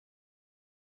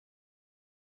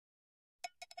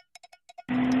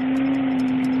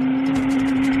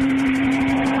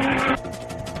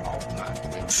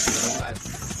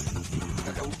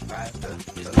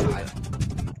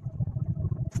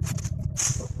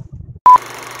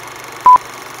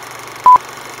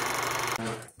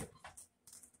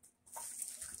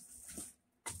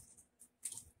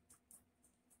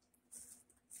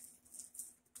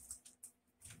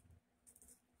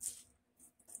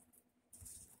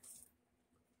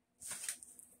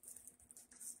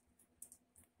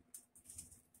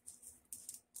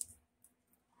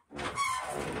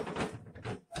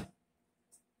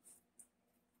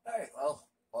Alright, well,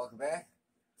 welcome back.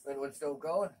 What's still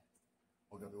going?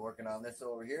 We're going to be working on this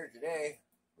over here today.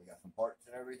 We got some parts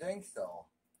and everything, so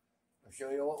I'll show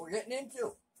you what we're getting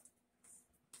into.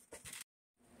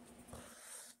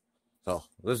 So,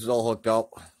 this is all hooked up.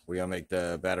 We're going to make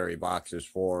the battery boxes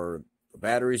for the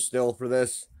batteries still for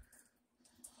this.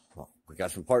 Well, we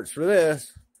got some parts for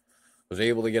this. Was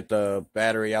able to get the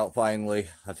battery out finally.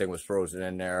 That thing was frozen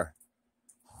in there.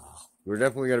 We're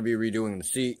definitely going to be redoing the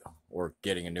seat or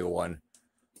getting a new one.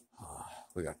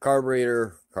 We got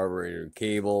carburetor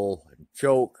cable, and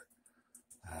choke,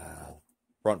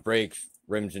 front brakes,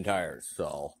 rims, and tires.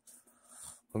 So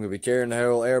I'm going to be tearing the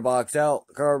whole air box out,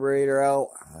 the carburetor out,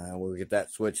 and we'll get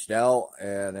that switched out,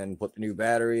 and then put the new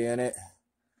battery in it,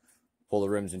 pull the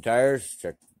rims and tires,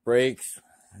 check the brakes,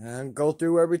 and go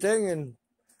through everything, and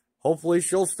hopefully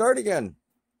she'll start again.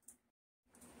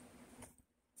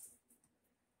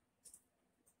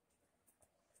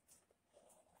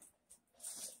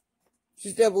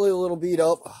 She's definitely a little beat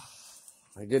up.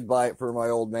 I did buy it for my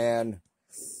old man,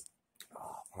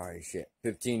 probably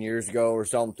 15 years ago or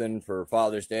something for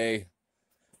Father's Day.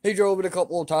 He drove it a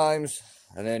couple of times,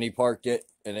 and then he parked it,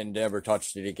 and then never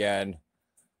touched it again.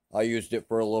 I used it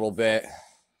for a little bit,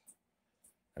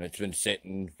 and it's been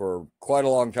sitting for quite a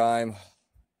long time.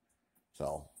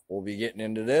 So, we'll be getting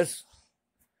into this.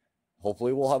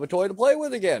 Hopefully, we'll have a toy to play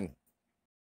with again.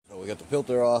 So, we got the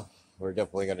filter off. We're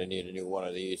definitely going to need a new one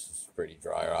of these. It's pretty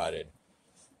dry rotted.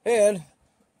 And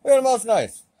we got a mouse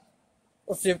knife.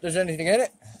 Let's see if there's anything in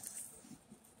it.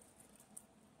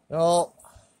 No.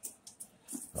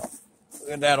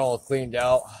 Look at that all cleaned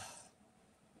out.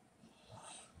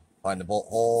 Find the bolt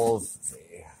holes. Let's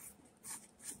see.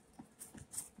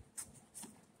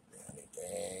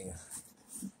 Anything.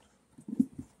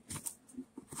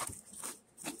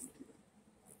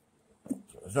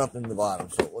 So there's nothing in the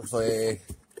bottom. So it looks like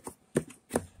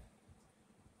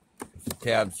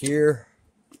tabs here.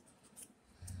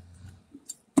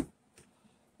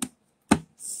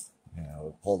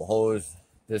 We'll pull the hose,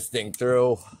 this thing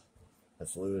through.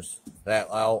 Let's lose that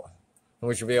out. And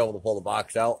we should be able to pull the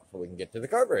box out so we can get to the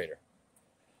carburetor.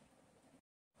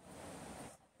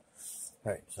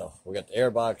 Alright, so we got the air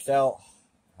box out.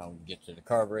 How we get to the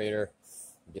carburetor.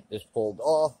 Get this pulled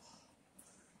off.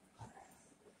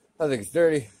 I think it's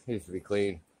dirty. Needs to be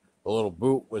clean. The little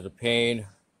boot was a pain.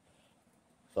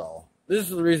 So this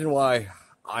is the reason why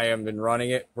I haven't been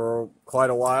running it for quite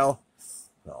a while.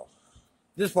 So,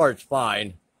 this part's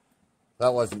fine.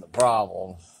 That wasn't the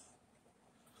problem.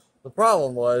 The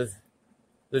problem was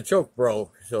the choke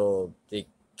broke, so the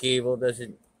cable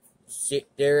doesn't sit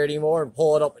there anymore and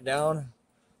pull it up and down.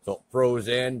 So it froze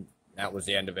in. That was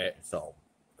the end of it. So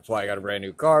that's why I got a brand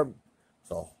new carb.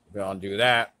 So we're going to do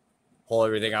that. Pull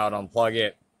everything out, unplug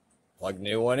it, plug the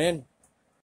new one in.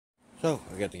 So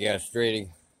I got the gas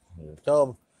straightening in the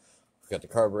tub. Got the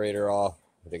carburetor off.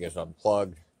 I think it's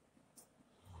unplugged.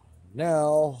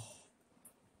 Now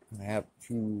I have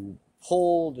to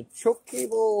pull the choke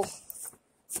cable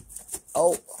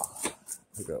out.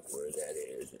 Look up where that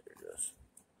is.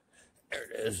 There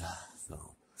it is. So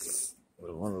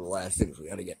one of the last things we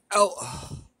got to get out.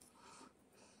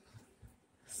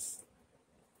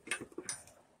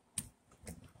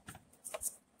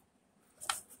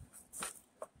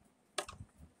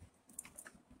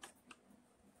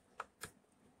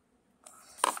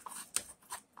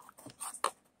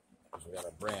 We got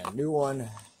a brand new one.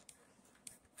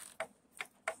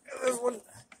 This one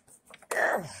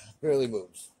barely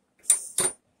moves.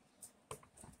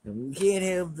 And we can't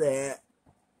have that.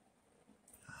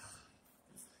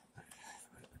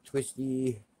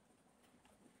 Twisty.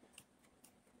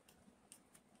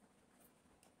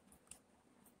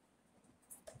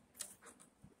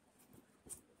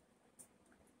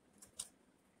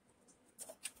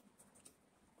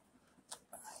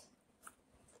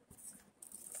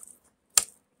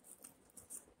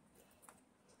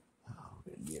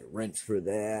 Get a wrench for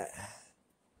that.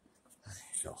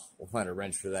 So we'll find a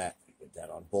wrench for that. Get that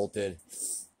unbolted.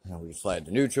 And we slide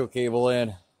the neutral cable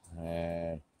in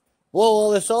and blow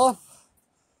all this off.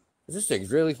 This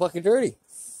thing's really fucking dirty.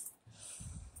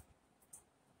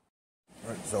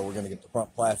 Alright, so we're going to get the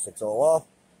front plastics all off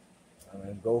and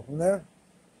then go from there.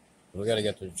 We got to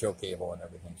get to the choke cable and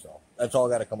everything, so that's all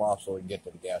got to come off so we can get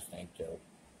to the gas tank too.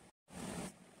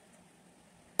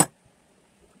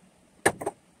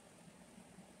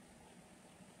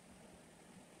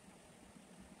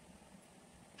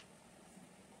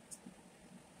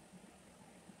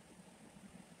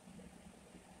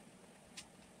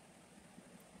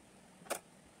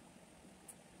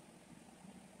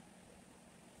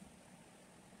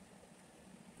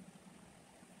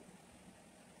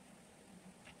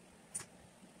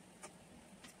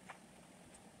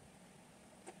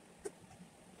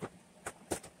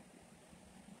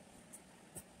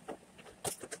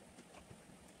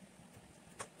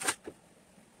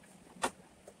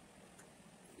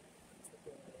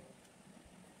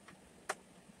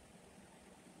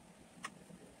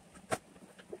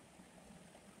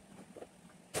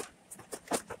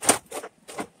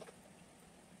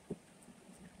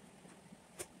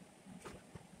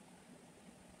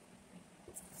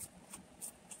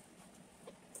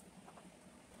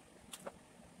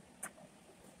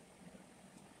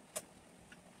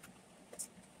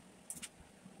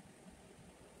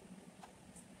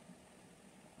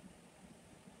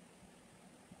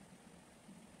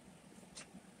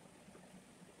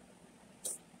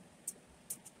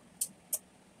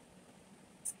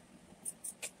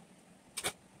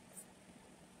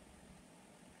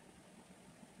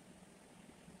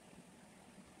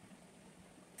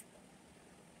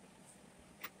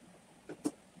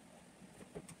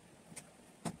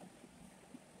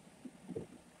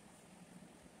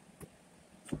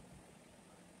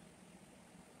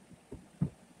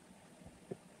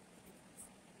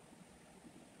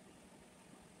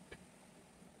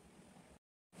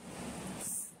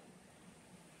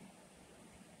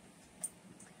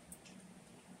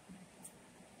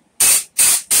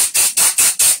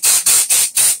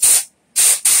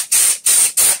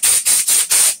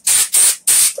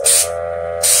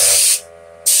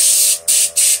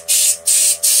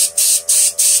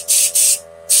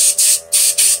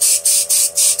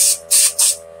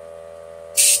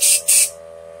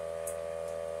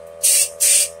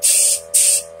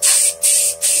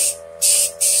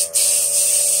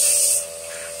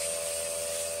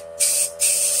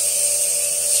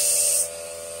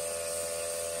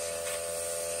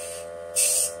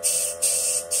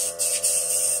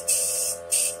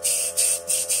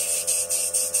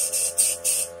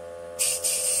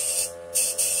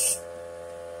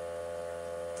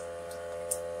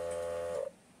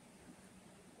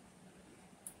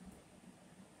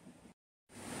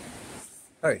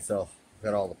 Alright, so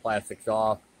got all the plastics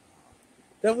off.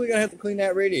 Definitely gonna have to clean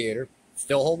that radiator.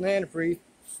 Still holding antifreeze,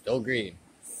 still green.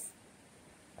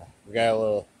 We got a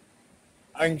little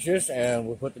anxious and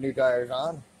we'll put the new tires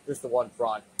on. Just the one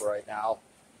front for right now.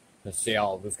 Let's see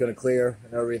how it's gonna clear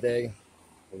and everything.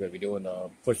 We're gonna be doing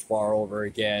the push bar over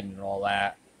again and all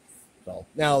that. So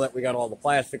now that we got all the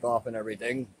plastic off and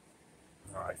everything,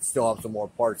 alright, still have some more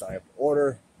parts I have to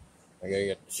order. I gotta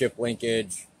get the ship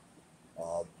linkage.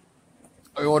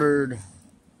 I ordered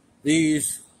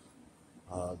these,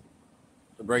 the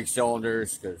brake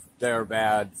cylinders, because they're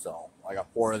bad, so I got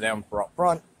 4 of them for up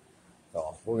front.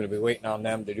 So we're going to be waiting on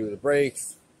them to do the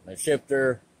brakes and the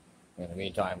shifter. In the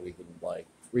meantime, we can like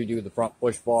redo the front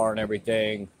push bar and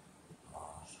everything.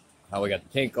 Now we got the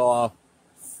tank off.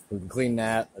 We can clean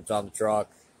that. That's on the truck.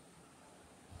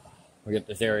 We get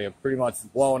this area pretty much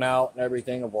blown out and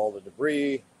everything of all the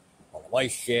debris, all the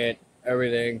light shit,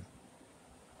 everything.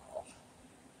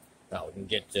 Now we can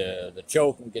get to the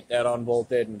choke and get that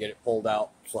unbolted and get it pulled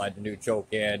out, slide the new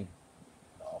choke in.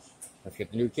 So let's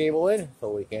get the new cable in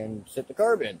so we can sit the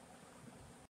carb in.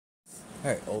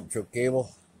 Alright, old choke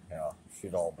cable. Yeah,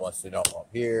 she's all busted up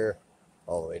here,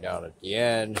 all the way down at the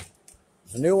end.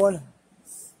 It's a new one.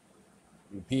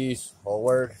 New piece, all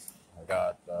works. I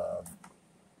got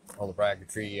all the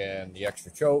bracketry and the extra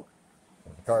choke.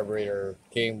 The carburetor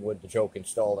came with the choke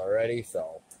installed already,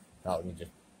 so now we can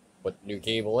just put the new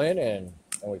cable in and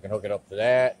then we can hook it up to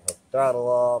that, hook the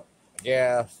throttle up, the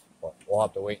gas. But we'll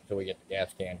have to wait until we get the gas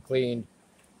can cleaned.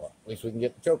 But at least we can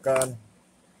get the choke on.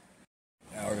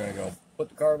 Now we're going to go put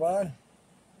the carb on.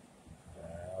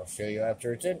 I'll show you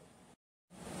after it's in.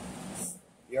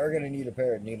 You are going to need a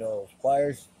pair of needle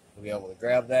pliers to be able to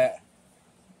grab that.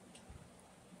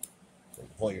 So you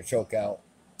can pull your choke out.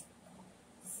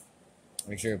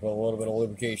 Make sure you put a little bit of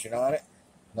lubrication on it.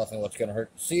 Nothing that's going to hurt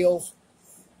the seals.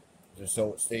 Just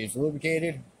so it stays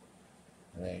lubricated.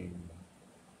 And then you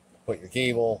put your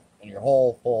cable in your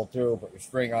hole, pull it through, put your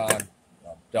spring on.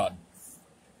 Done.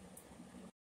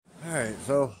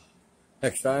 So,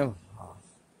 next time,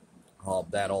 I'll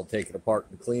have that all taken apart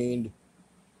and cleaned.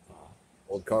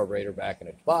 Old carburetor back in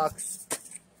its box.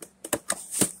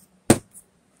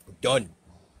 Done.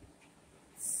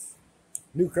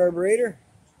 New carburetor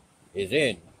is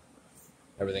in.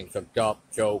 Everything's hooked up,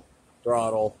 choke,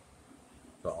 throttle.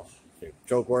 So, see if the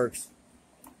choke works.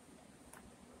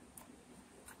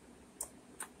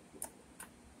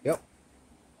 Yep.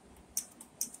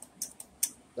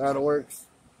 Throttle works.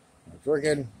 It's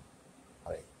working.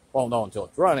 I won't know until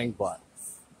it's running, but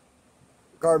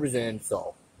the carb is in,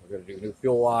 so we're going to do a new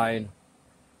fuel line.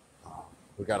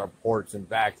 We got our ports and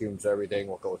vacuums, everything,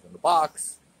 what goes in the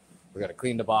box. We got to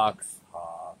clean the box.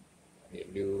 I need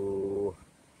a new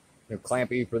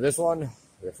clampy for this one.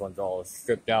 This one's all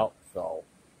stripped out, so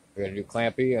we're going to do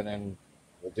clampy, and then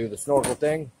we'll do the snorkel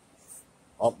thing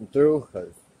up and through,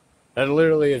 because that's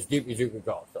literally as deep as you can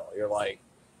go. So you're like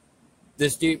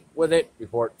this deep with it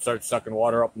before it starts sucking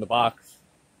water up in the box.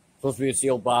 Supposed to be a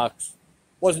sealed box.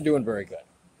 Wasn't doing very good.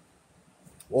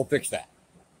 We'll fix that.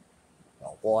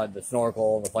 We'll add the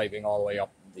snorkel and the piping all the way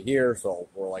up to here, so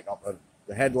we're like up at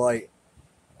the headlight.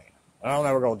 I don't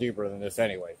ever go deeper than this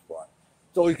anyways, but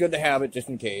it's always good to have it just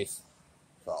in case.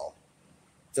 So,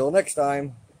 till next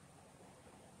time.